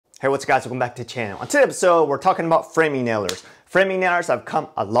Hey, what's up guys, welcome back to the channel. On today's episode, we're talking about framing nailers. Framing nailers have come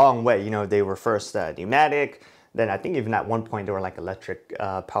a long way. You know, they were first pneumatic, then I think even at one point they were like electric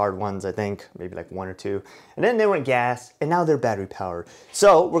powered ones, I think, maybe like one or two. And then they were gas, and now they're battery powered.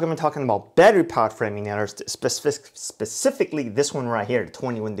 So we're gonna be talking about battery powered framing nailers, specifically this one right here, the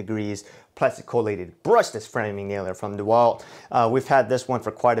 21 degrees plastic collated brushless framing nailer from DeWALT. We've had this one for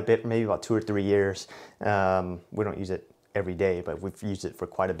quite a bit, maybe about 2 or 3 years. We don't use it every day, but we've used it for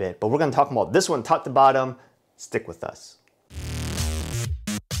quite a bit. But we're gonna talk about this one top to bottom. Stick with us.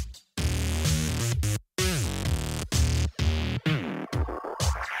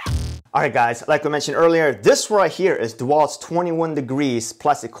 All right guys, like I mentioned earlier, this right here is DeWALT's 21 degrees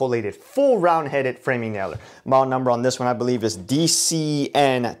plastic collated full round headed framing nailer. Model number on this one I believe is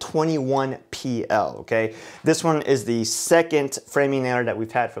DCN21PL, okay? This one is the second framing nailer that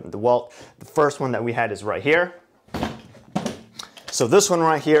we've had from DeWALT. The first one that we had is right here. So this one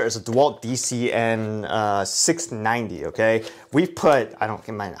right here is a DeWALT DCN690, okay? We've put, I don't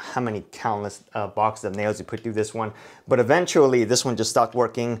mind how many countless boxes of nails we put through this one, but eventually this one just stopped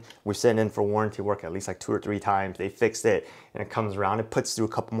working. We sent in for warranty work at least like 2 or 3 times. They fixed it and it comes around, it puts through a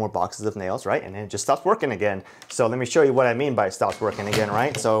couple more boxes of nails, right? And then it just stops working again. So let me show you what I mean by it stops working again,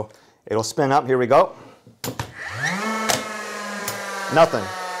 right? So it'll spin up, here we go. Nothing.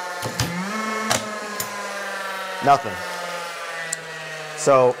 Nothing.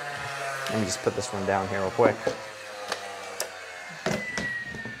 So let me just put this one down here real quick.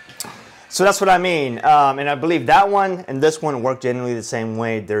 So that's what I mean. And I believe that one and this one work generally the same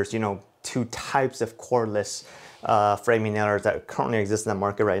way. There's, you know, 2 types of cordless framing nailers that currently exist in the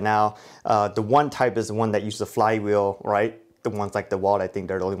market right now. The one type is the one that uses a flywheel, right? The ones like DeWALT, I think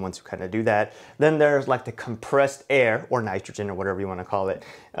they're the only ones who kind of do that. Then there's like the compressed air or nitrogen or whatever you want to call it,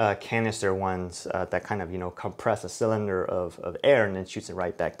 canister ones that kind of, you know, compress a cylinder of air and then shoots it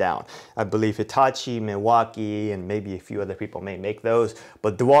right back down. I believe Hitachi, Milwaukee, and maybe a few other people may make those,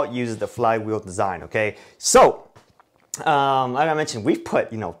 but DeWALT uses the flywheel design, okay? So, like I mentioned, we've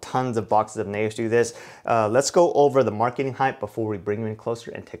put, you know, tons of boxes of nails through this. Let's go over the marketing hype before we bring you in closer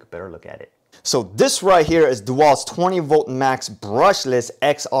and take a better look at it. So this right here is DeWALT's 20 volt max brushless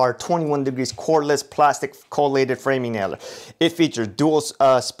XR 21 degrees cordless plastic collated framing nailer. It features dual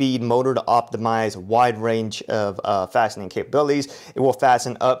speed motor to optimize wide range of fastening capabilities. It will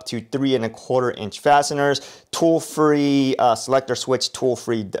fasten up to 3 1/4 inch fasteners, tool-free selector switch,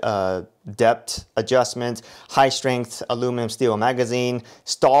 tool-free depth adjustment, high strength aluminum steel magazine,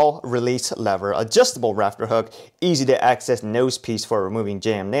 stall release lever, adjustable rafter hook, easy to access nose piece for removing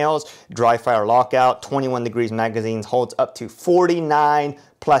jammed nails, dry fire lockout, 21 degrees magazines, holds up to 49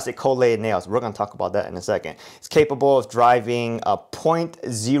 plastic collated nails. We're going to talk about that in a second. It's capable of driving a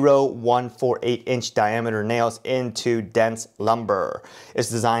 0.0148 inch diameter nails into dense lumber.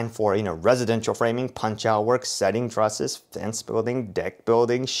 It's designed for, you know, residential framing, punch out work, setting trusses, fence building, deck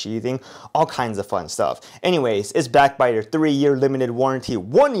building, sheathing, all kinds of fun stuff. Anyways, it's backed by your 3-year limited warranty,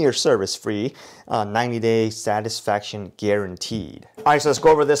 1-year service free, 90-day satisfaction guaranteed. All right, so let's go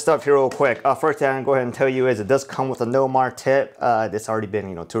over this stuff here real quick. First thing I'm going to go ahead and tell you is it does come with a no mar tip. It's already been,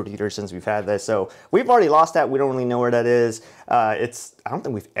 you know, 2 or 3 years since we've had this, so we've already lost that. We don't really know where that is. I don't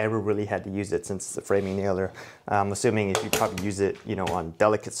think we've ever really had to use it since it's a framing nailer. I'm assuming if you probably use it, you know, on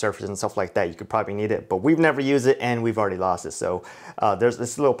delicate surfaces and stuff like that, you could probably need it, but we've never used it and we've already lost it. So there's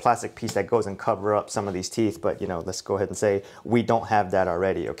this little plastic piece that goes and cover up some of these teeth, but you know, let's go ahead and say we don't have that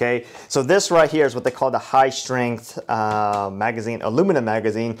already, okay? So this right here is what they call the high strength magazine, aluminum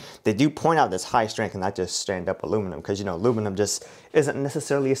magazine. They do point out this high strength and not just stand up aluminum, because you know, aluminum just isn't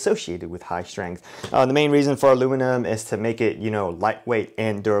necessarily associated with high strength. The main reason for aluminum is to make it, you know, lightweight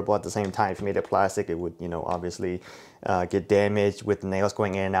and durable at the same time. If you made it plastic, it would, you know, obviously get damaged with the nails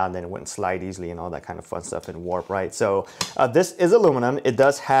going in and out, and then it wouldn't slide easily and all that kind of fun stuff and warp, right? So this is aluminum. It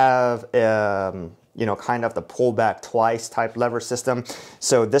does have you know, kind of the pull back twice type lever system.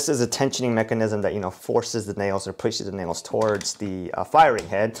 So this is a tensioning mechanism that, you know, forces the nails or pushes the nails towards the firing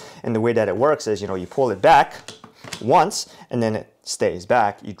head. And the way that it works is, you know, you pull it back once and then it stays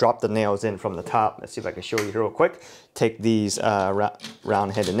back. You drop the nails in from the top. Let's see if I can show you here real quick. Take these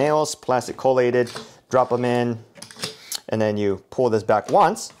round headed nails, plastic collated, drop them in, and then you pull this back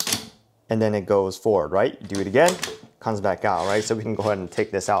once and then it goes forward, right? You do it again, comes back out, right? So we can go ahead and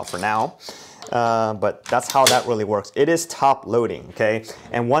take this out for now. But that's how that really works. It is top loading, okay?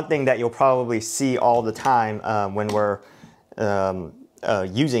 And one thing that you'll probably see all the time when we're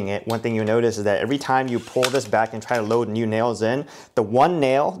using it, one thing you notice is that every time you pull this back and try to load new nails in, the one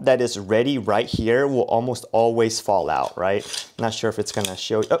nail that is ready right here will almost always fall out, right? Not sure if it's gonna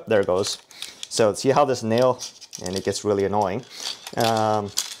show, oh, there it goes. So see how this nail, and it gets really annoying.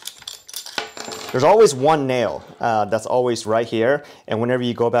 There's always one nail that's always right here, and whenever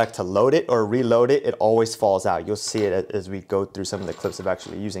you go back to load it or reload it, it always falls out. You'll see it as we go through some of the clips of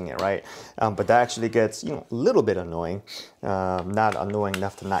actually using it, right? But that actually gets, you know, a little bit annoying. Not annoying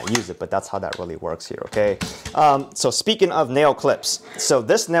enough to not use it, but that's how that really works here, okay? So speaking of nail clips, so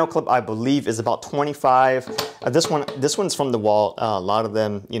this nail clip I believe is about 25. This one's from DeWALT. A lot of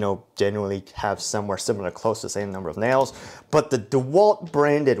them, you know, generally have somewhere similar, close to the same number of nails. But the DeWALT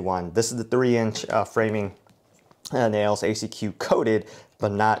branded one, this is the 3-inch framing nails, ACQ coated,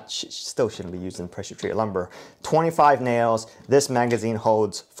 but not, still shouldn't be used in pressure treated lumber. 25 nails, this magazine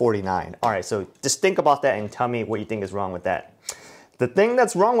holds 49. All right, so just think about that and tell me what you think is wrong with that. The thing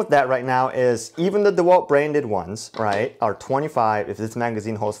that's wrong with that right now is even the DeWALT branded ones, right, are 25. If this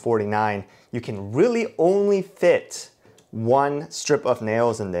magazine holds 49, you can really only fit one strip of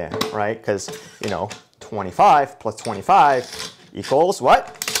nails in there, right? Because, you know, 25 plus 25 equals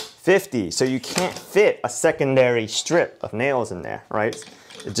what? 50. So you can't fit a secondary strip of nails in there, right?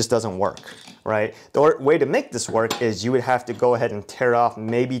 It just doesn't work, right? The way to make this work is you would have to go ahead and tear off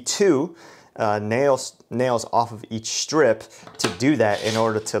maybe 2 nails off of each strip to do that in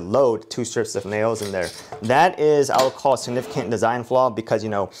order to load 2 strips of nails in there. That is, I would call a significant design flaw, because, you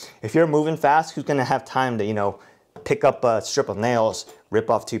know, if you're moving fast, who's gonna have time to, you know, pick up a strip of nails, rip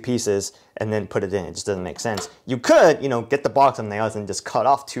off 2 pieces, and then put it in? It just doesn't make sense. You could, you know, get the box of nails and just cut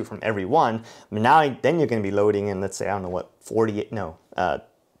off 2 from every one, but now then you're gonna be loading in, let's say, I don't know what, 48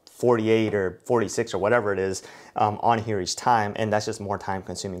 or 46 or whatever it is on here each time, and that's just more time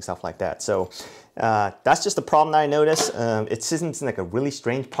consuming, stuff like that. So that's just a problem that I noticed. It seems like a really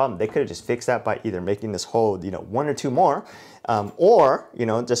strange problem. They could have just fixed that by either making this hold, you know, 1 or 2 more, or, you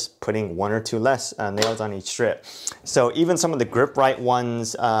know, just putting 1 or 2 less nails on each strip. So even some of the Grip Right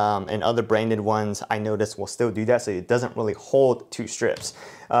ones and other branded ones, I noticed will still do that, so it doesn't really hold 2 strips.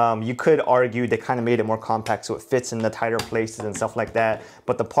 You could argue they kind of made it more compact so it fits in the tighter places and stuff like that,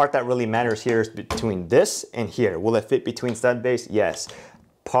 but the part that really matters here is between this and here. Will it fit between stud base? Yes.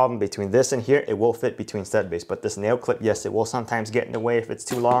 Problem between this and here, it will fit between stud base, but this nail clip, yes, it will sometimes get in the way if it's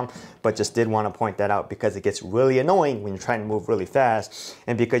too long, but just did want to point that out because it gets really annoying when you're trying to move really fast,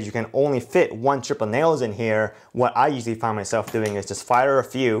 and because you can only fit 1 strip of nails in here, what I usually find myself doing is just fire a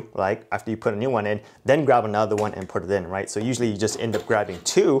few, like after you put a new one in, then grab another one and put it in, right? So usually you just end up grabbing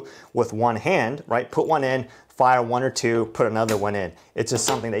 2 with one hand, right? Put one in, fire 1 or 2, put another one in. It's just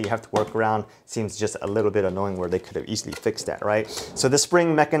something that you have to work around. Seems just a little bit annoying where they could have easily fixed that, right? So the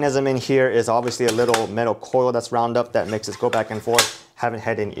spring mechanism in here is obviously a little metal coil that's round up that makes it go back and forth. Haven't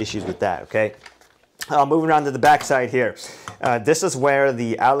had any issues with that, okay? Moving around to the back side here. This is where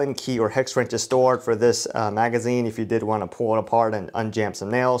the Allen key or hex wrench is stored for this magazine. If you did want to pull it apart and unjam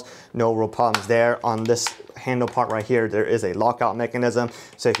some nails, no real problems there. On this handle part right here, there is a lockout mechanism.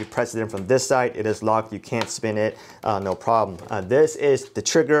 So if you press it in from this side, it is locked. You can't spin it, no problem. This is the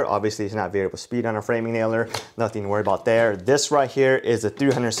trigger. Obviously, it's not variable speed on a framing nailer. Nothing to worry about there. This right here is a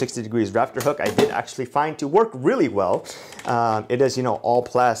 360 degrees rafter hook. I did actually find to work really well. It is, you know, all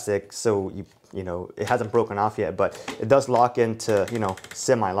plastic, so you know, it hasn't broken off yet, but it does lock into, you know,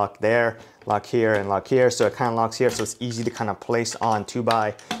 semi-lock there, lock here, and lock here. So it kind of locks here, so it's easy to kind of place on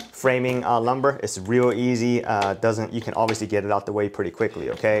 2x framing lumber. It's real easy. You can obviously get it out the way pretty quickly,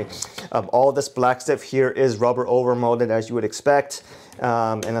 okay? All this black stuff here is rubber over molded, as you would expect.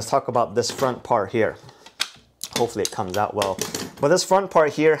 And let's talk about this front part here. Hopefully it comes out well. But this front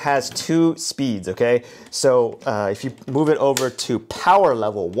part here has 2 speeds, okay? So if you move it over to power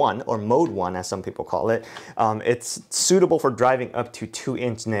level 1, or mode 1 as some people call it, it's suitable for driving up to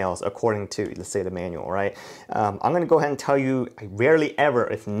 2-inch nails according to, let's say, the manual, right? I'm gonna go ahead and tell you, I rarely ever,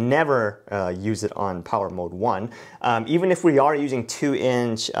 if never, use it on power mode 1. Even if we are using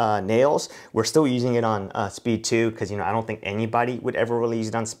 2-inch nails, we're still using it on speed 2, because, you know, I don't think anybody would ever really use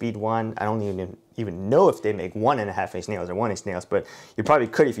it on speed 1. I don't even know if they make 1.5-inch nails or 1-inch nails, but you probably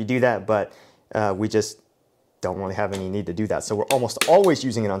could if you do that, but we just don't really have any need to do that. So we're almost always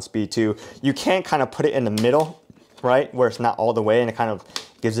using it on speed 2. You can kind of put it in the middle, right, where it's not all the way, and it kind of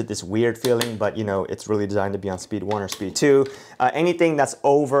gives it this weird feeling, but, you know, it's really designed to be on speed 1 or speed 2. Anything that's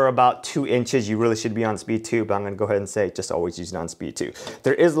over about 2 inches, you really should be on speed 2, but I'm gonna go ahead and say just always use it on speed 2.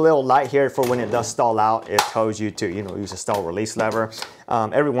 There is a little light here for when it does stall out. It tells you to, you know, use a stall release lever.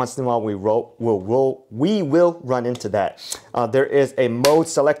 Every once in a while we will run into that. There is a mode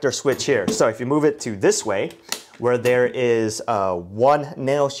selector switch here. So if you move it to this way, Where there is one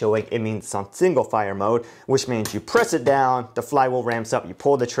nail showing, it means it's on single fire mode, which means you press it down, the flywheel ramps up, you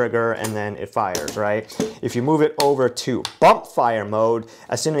pull the trigger, and then it fires, right? If you move it over to bump fire mode,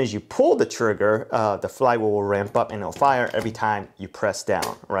 as soon as you pull the trigger, the flywheel will ramp up and it'll fire every time you press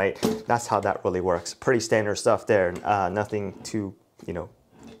down, right? That's how that really works. Pretty standard stuff there. Nothing too, you know,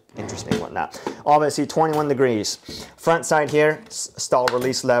 interesting whatnot. Obviously 21 degrees. Front side here, stall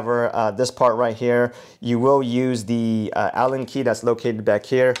release lever. This part right here, you will use the Allen key that's located back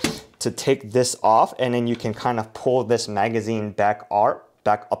here to take this off, and then you can kind of pull this magazine back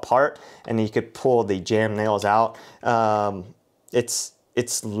apart, and then you could pull the jam nails out.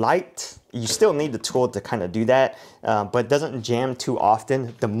 It's light. You still need the tool to kind of do that, but it doesn't jam too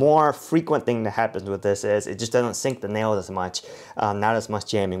often. The more frequent thing that happens with this is it just doesn't sink the nails as much, not as much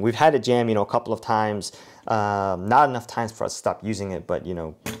jamming. We've had it jam, you know, a couple of times, not enough times for us to stop using it, but you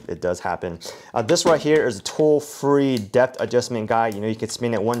know, it does happen. This right here is a tool-free depth adjustment guide. You know, you could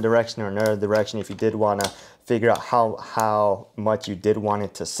spin it one direction or another direction if you did want to figure out how much you did want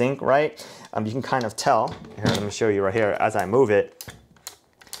it to sink, right? You can kind of tell. Here, let me show you right here as I move it.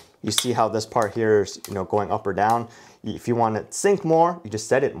 You see how this part here is, you know, going up or down. If you want it to sink more, you just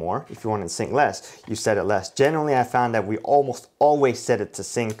set it more. If you want it to sink less, you set it less. Generally, I found that we almost always set it to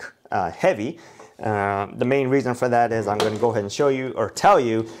sink heavy. The main reason for that is I'm going to go ahead and show you or tell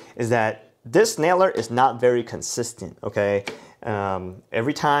you is that this nailer is not very consistent, okay?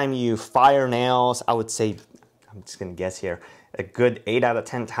 Every time you fire nails, I would say, I'm just going to guess here, a good 8 out of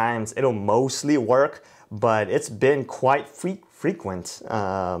 10 times, it'll mostly work, but it's been quite frequent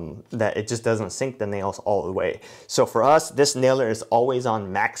that it just doesn't sink the nails all the way. So for us, this nailer is always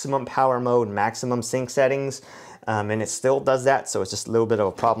on maximum power mode, maximum sink settings, and it still does that, so it's just a little bit of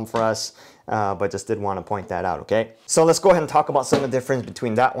a problem for us, but just did want to point that out, okay? So let's go ahead and talk about some of the difference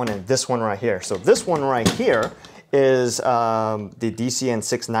between that one and this one right here. So this one right here is the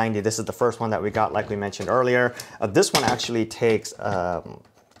DCN690. This is the first one that we got, like we mentioned earlier. This one actually takes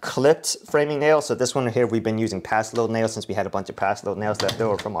clipped framing nails. So this one here, we've been using paslode nails since we had a bunch of paslode nails left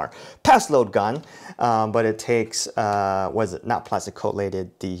over from our paslode gun. But it takes, was it not plastic collated,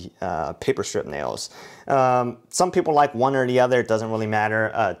 the paper strip nails. Some people like one or the other. It doesn't really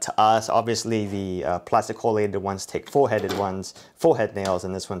matter to us. Obviously, the plastic collated ones take full head nails,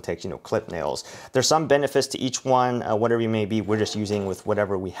 and this one takes, you know, clip nails. There's some benefits to each one, whatever you may be. We're just using with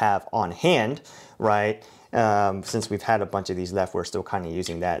whatever we have on hand, right? Since we've had a bunch of these left, we're still kind of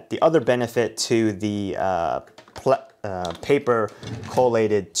using that. The other benefit to the paper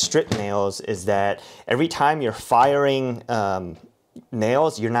collated strip nails is that every time you're firing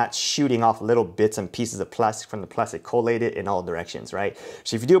nails, you're not shooting off little bits and pieces of plastic from the plastic collated in all directions, right?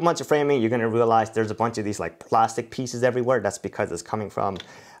 So if you do a bunch of framing, you're going to realize there's a bunch of these like plastic pieces everywhere. That's because it's coming from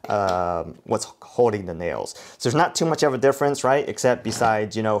what's holding the nails. So there's not too much of a difference, right? Except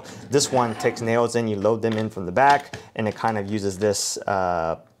besides, you know, this one takes nails in, you load them in from the back, and it kind of uses this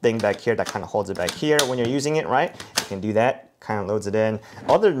thing back here that kind of holds it back here when you're using it, right? You can do that, kind of loads it in.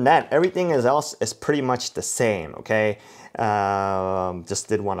 Other than that, everything else is pretty much the same, okay? Just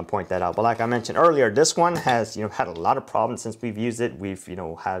did want to point that out. But like I mentioned earlier, this one has, you know, had a lot of problems since we've used it. We've, you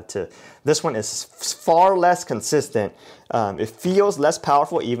know, had to, this one is far less consistent. It feels less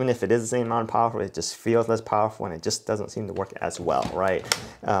powerful, even if it is the same amount of powerful, it just feels less powerful, and it just doesn't seem to work as well, right?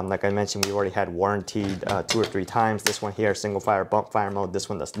 Like I mentioned, we already had warranted 2 or 3 times. This one here, single fire, bump fire mode, this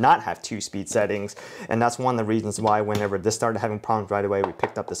one does not have 2 speed settings. And that's one of the reasons why whenever this started having problems right away, we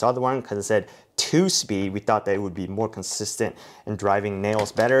picked up this other one because it said 2 speed. We thought that it would be more consistent in driving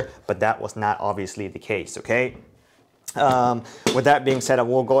nails better, but that was not obviously the case, okay? With that being said, I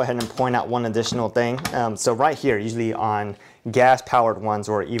will go ahead and point out one additional thing. So right here, usually on gas-powered ones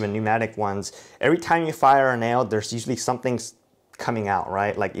or even pneumatic ones, every time you fire a nail, there's usually something coming out,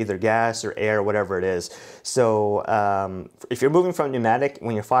 right? Like either gas or air, whatever it is. So if you're moving from pneumatic,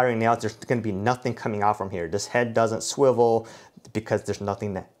 when you're firing nails, there's going to be nothing coming out from here. This head doesn't swivel because there's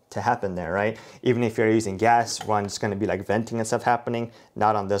nothing to happen there, right? Even if you're using gas one, it's going to be like venting and stuff happening,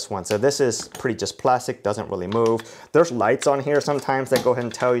 not on this one. So this is pretty just plastic, doesn't really move. There's lights on here sometimes that go ahead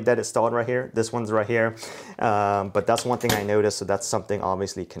and tell you that it's stalled right here. This one's right here. But that's one thing I noticed, so that's something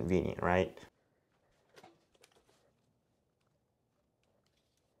obviously convenient, right?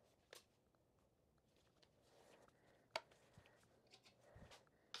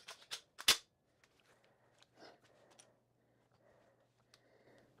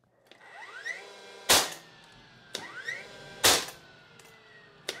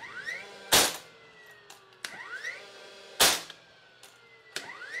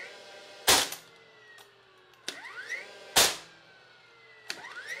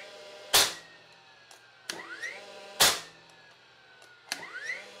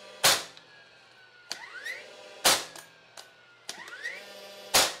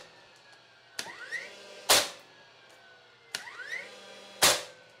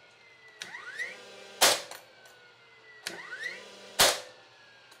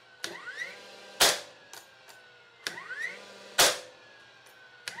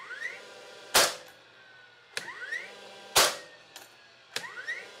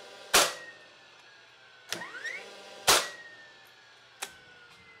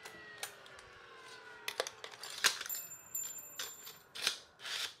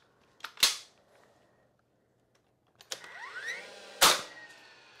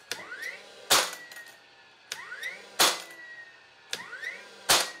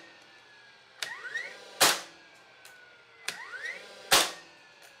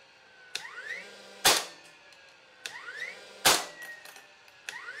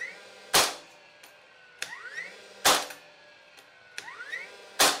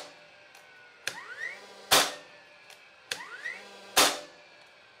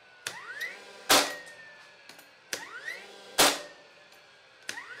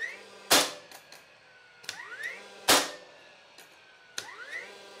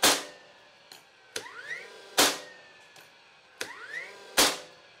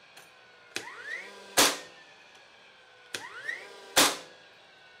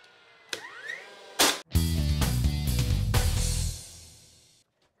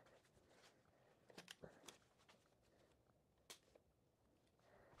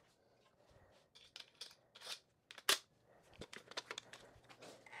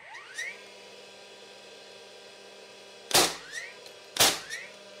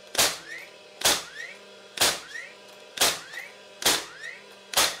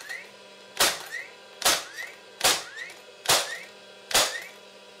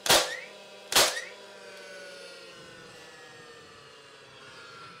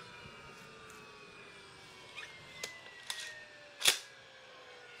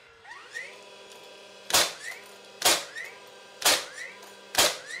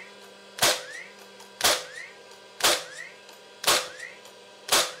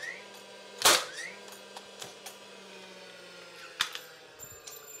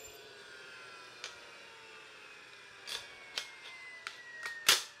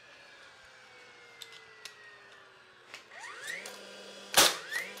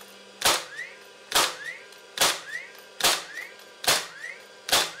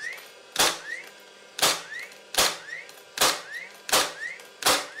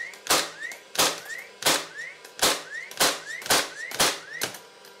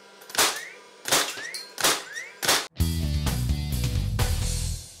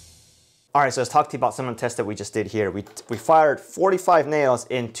 All right, so let's talk to you about some of the tests that we just did here. We fired 45 nails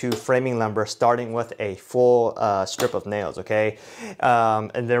into framing lumber, starting with a full strip of nails, okay?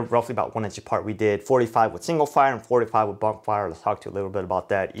 And they're roughly about 1 inch apart. We did 45 with single fire and 45 with bump fire. Let's talk to you a little bit about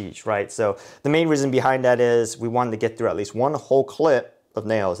that each, right? So the main reason behind that is we wanted to get through at least one whole clip of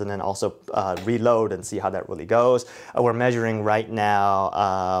nails and then also reload and see how that really goes. We're measuring right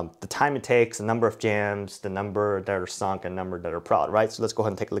now the time it takes, the number of jams, the number that are sunk, and number that are proud, right? So let's go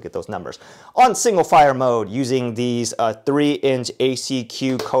ahead and take a look at those numbers. On single fire mode, using these 3-inch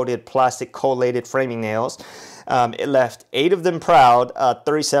ACQ coated plastic collated framing nails, it left 8 of them proud,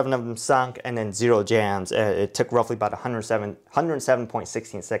 37 of them sunk, and then 0 jams. It took roughly about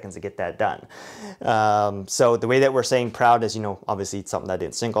 107.16 seconds to get that done. So the way that we're saying proud is, you know, obviously it's something that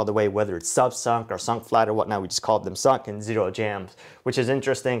didn't sink all the way, whether it's sub-sunk or sunk flat or whatnot, we just called them sunk, and 0 jams, which is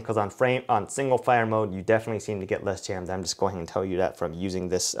interesting because on single fire mode, you definitely seem to get less jams. I'm just going to tell you that from using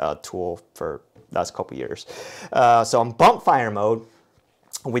this tool for the last couple years. So on bump fire mode,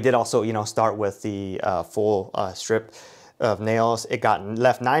 we did also, you know, start with the full strip of nails. It got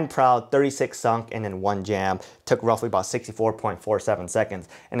left 9 proud, 36 sunk, and then 1 jam. Took roughly about 64.47 seconds.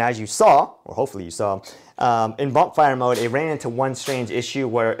 And as you saw, or hopefully you saw, in bump fire mode, it ran into one strange issue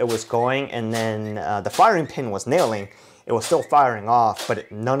where it was going and then the firing pin was nailing. It was still firing off,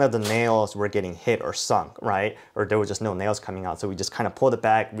 but none of the nails were getting hit or sunk, right? Or there was just no nails coming out. So we just kind of pulled it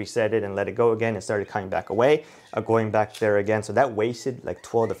back, reset it, and let it go again. It started coming back away, going back there again. So that wasted like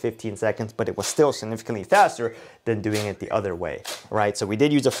 12 to 15 seconds, but it was still significantly faster than doing it the other way, right? So we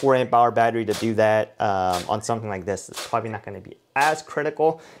did use a 4-amp-hour battery to do that. On something like this, it's probably not going to be as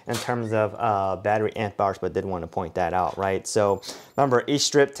critical in terms of battery amp hours, but did want to point that out, right? So remember, each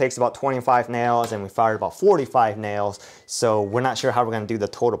strip takes about 25 nails and we fired about 45 nails. So we're not sure how we're going to do the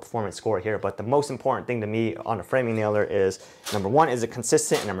total performance score here, but the most important thing to me on a framing nailer is, number 1, is it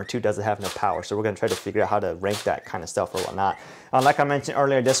consistent? And number 2, does it have enough power? So we're going to try to figure out how to rank that kind of stuff or whatnot. Like I mentioned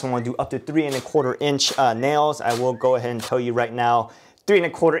earlier, this one will do up to 3¼ inch nails. I will go ahead and tell you right now,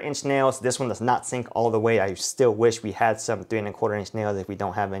 3¼ inch nails. This one does not sink all the way. I still wish we had some 3¼ inch nails. If we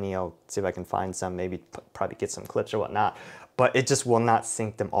don't have any, I'll see if I can find some, maybe probably get some clips or whatnot. But it just will not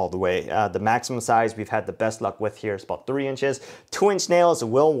sink them all the way. The maximum size we've had the best luck with here is about 3 inches. 2-inch nails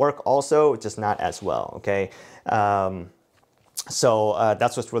will work also, just not as well, okay? So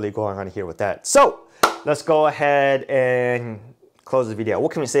that's what's really going on here with that. So let's go ahead and close the video.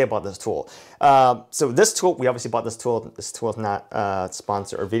 What can we say about this tool? So this tool, we obviously bought this tool. This tool is not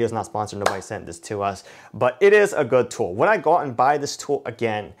sponsored, or video is not sponsored. Nobody sent this to us, but it is a good tool. Would I go out and buy this tool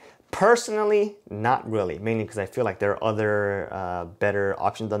again? Personally, not really, mainly because I feel like there are other better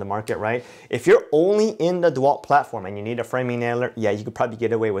options on the market, right? If you're only in the DeWALT platform and you need a framing nailer, yeah, you could probably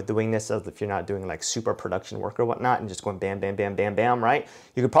get away with doing this as if you're not doing like super production work or whatnot and just going bam, bam, bam, bam, bam, right?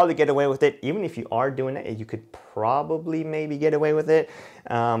 You could probably get away with it. Even if you are doing it, you could probably maybe get away with it.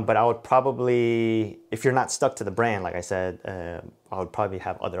 But I would probably, if you're not stuck to the brand, like I said, I would probably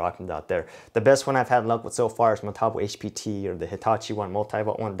have other options out there. The best one I've had luck with so far is Metabo HPT or the Hitachi one,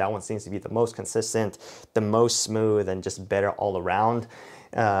 multi-volt one. That one seems to be the most consistent, the most smooth, and just better all around.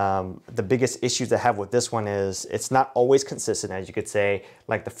 The biggest issues I have with this one is it's not always consistent, as you could say.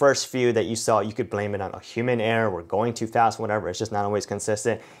 Like the first few that you saw, you could blame it on a human error or going too fast, whatever. It's just not always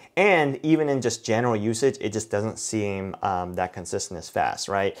consistent. And even in just general usage, it just doesn't seem that consistent as fast,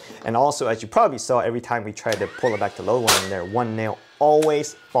 right? And also, as you probably saw, every time we tried to pull it back to load one in there, one nail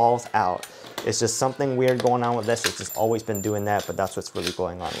always falls out. It's just something weird going on with this. It's just always been doing that, but that's what's really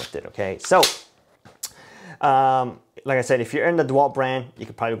going on with it, okay? So, like I said, if you're in the DeWALT brand, you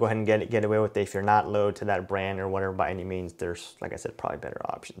could probably go ahead and get away with it. If you're not low to that brand or whatever by any means, there's, like I said, probably better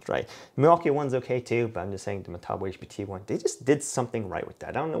options, right? The Milwaukee one's okay too, but I'm just saying the Metabo HPT one, they just did something right with that.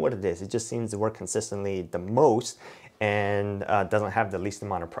 I don't know what it is. It just seems to work consistently the most and doesn't have the least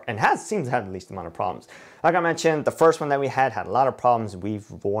amount of seems to have the least amount of problems. Like I mentioned, the first one that we had a lot of problems. We've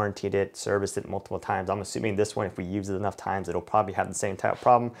warrantied it, serviced it multiple times. I'm assuming this one, if we use it enough times, it'll probably have the same type of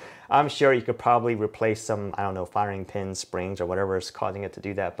problem. I'm sure you could probably replace some, I don't know, firing pins, springs, or whatever is causing it to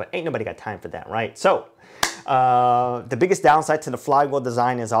do that, but ain't nobody got time for that, right? So the biggest downside to the flywheel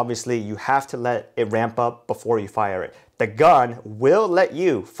design is obviously you have to let it ramp up before you fire it. The gun will let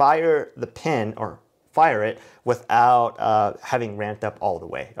you fire the pin or fire it without having ramped up all the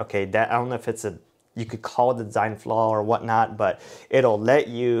way. Okay, that, I don't know if it's a, you could call it a design flaw or whatnot, but it'll let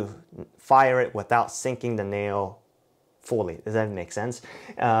you fire it without sinking the nail fully. Does that make sense?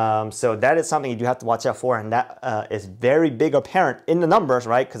 So that is something you do have to watch out for, and that is very big apparent in the numbers,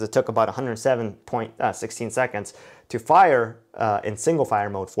 right? Because it took about 107.16 seconds to fire in single fire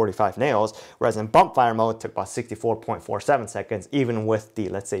mode 45 nails, whereas in bump fire mode took about 64.47 seconds, even with the,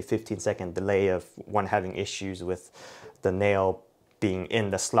 let's say, 15-second delay of one having issues with the nail being in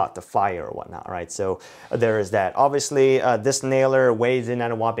the slot to fire or whatnot, right? So there is that. Obviously, this nailer weighs in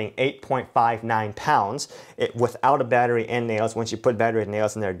at a whopping 8.59 pounds. Without a battery and nails, once you put battery and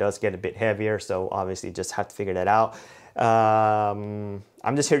nails in there, it does get a bit heavier, so obviously you just have to figure that out.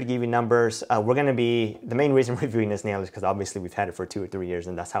 I'm just here to give you numbers. We're going to be, the main reason we're reviewing this nailer is because obviously we've had it for 2 or 3 years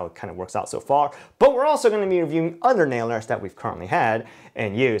and that's how it kind of works out so far. But we're also going to be reviewing other nailers that we've currently had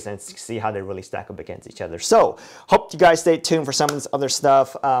and used and see how they really stack up against each other. So hope you guys stay tuned for some of this other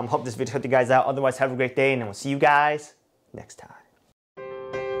stuff. Hope this video helped you guys out. Otherwise, have a great day and we'll see you guys next time.